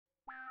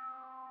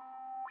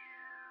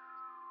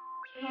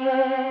For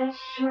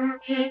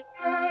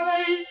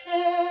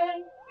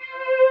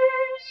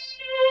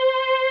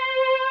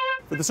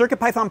the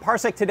CircuitPython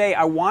Parsec today,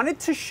 I wanted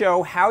to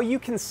show how you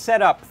can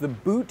set up the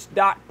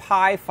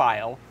boot.py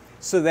file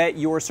so that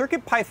your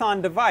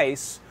CircuitPython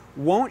device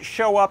won't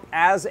show up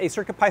as a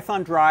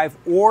CircuitPython drive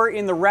or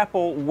in the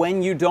REPL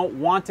when you don't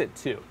want it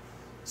to.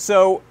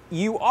 So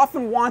you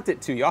often want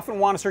it to. You often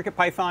want a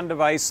CircuitPython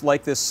device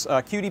like this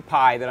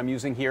CIRCUITPY that I'm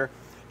using here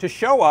to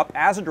show up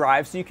as a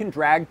drive so you can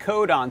drag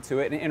code onto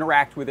it and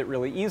interact with it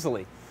really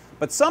easily.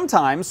 But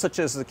sometimes, such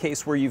as the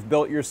case where you've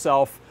built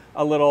yourself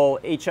a little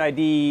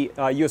HID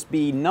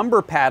USB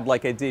number pad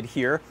like I did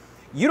here,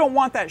 you don't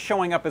want that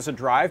showing up as a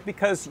drive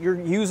because you're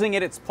using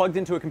it, it's plugged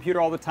into a computer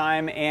all the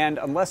time, and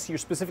unless you're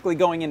specifically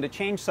going in to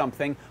change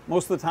something,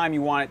 most of the time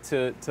you want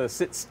it to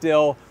sit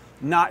still,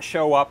 not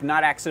show up,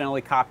 not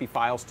accidentally copy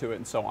files to it,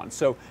 and so on.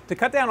 So to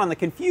cut down on the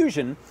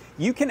confusion,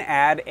 you can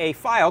add a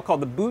file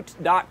called the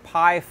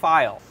boot.py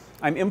file.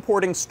 I'm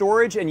importing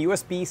storage and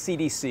USB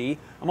CDC.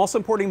 I'm also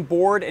importing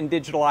board and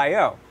digital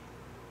I/O.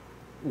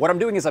 What I'm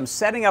doing is I'm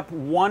setting up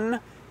one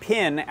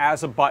pin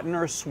as a button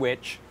or a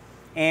switch,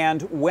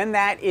 and when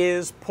that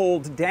is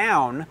pulled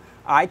down,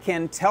 I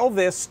can tell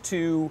this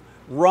to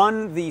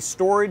run the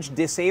storage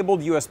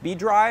disabled USB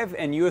drive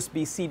and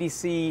USB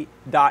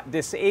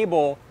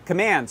CDC.disable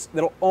commands.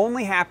 That'll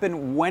only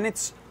happen when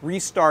it's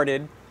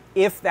restarted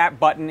if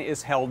that button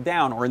is held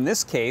down. Or in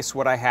this case,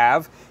 what I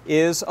have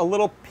is a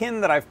little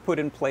pin that I've put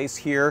in place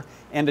here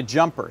and a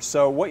jumper.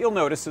 So what you'll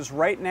notice is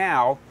right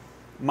now,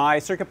 my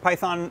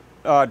CircuitPython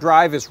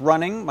drive is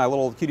running. My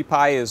little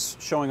CIRCUITPY is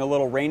showing a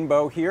little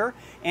rainbow here.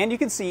 And you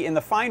can see in the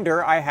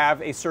Finder, I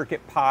have a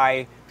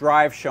CircuitPy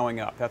drive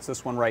showing up. That's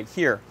this one right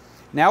here.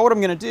 Now what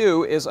I'm going to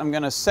do is I'm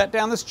going to set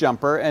down this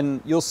jumper, and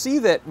you'll see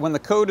that when the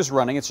code is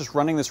running, it's just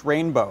running this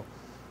rainbow.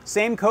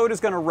 Same code is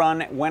going to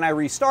run when I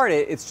restart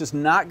it. It's just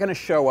not going to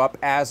show up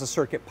as a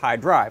CircuitPy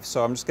drive.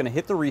 So I'm just going to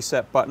hit the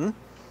reset button.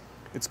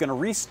 It's going to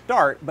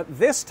restart, but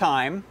this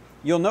time,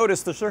 you'll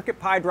notice the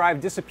CircuitPy drive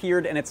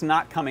disappeared and it's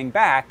not coming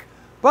back,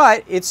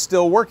 but it's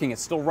still working.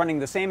 It's still running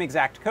the same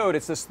exact code.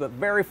 It's just the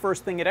very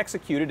first thing it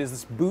executed is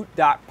this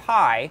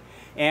boot.py,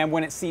 and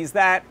when it sees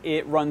that,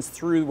 it runs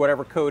through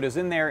whatever code is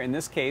in there. In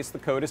this case, the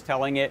code is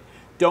telling it,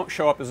 don't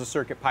show up as a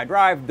CircuitPy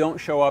drive, don't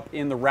show up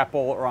in the REPL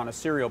or on a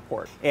serial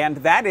port. And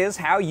that is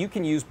how you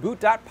can use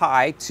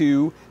boot.py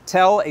to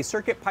tell a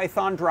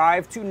CircuitPython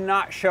drive to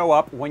not show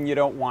up when you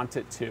don't want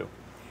it to.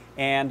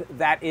 And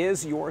that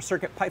is your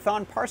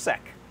CircuitPython Parsec.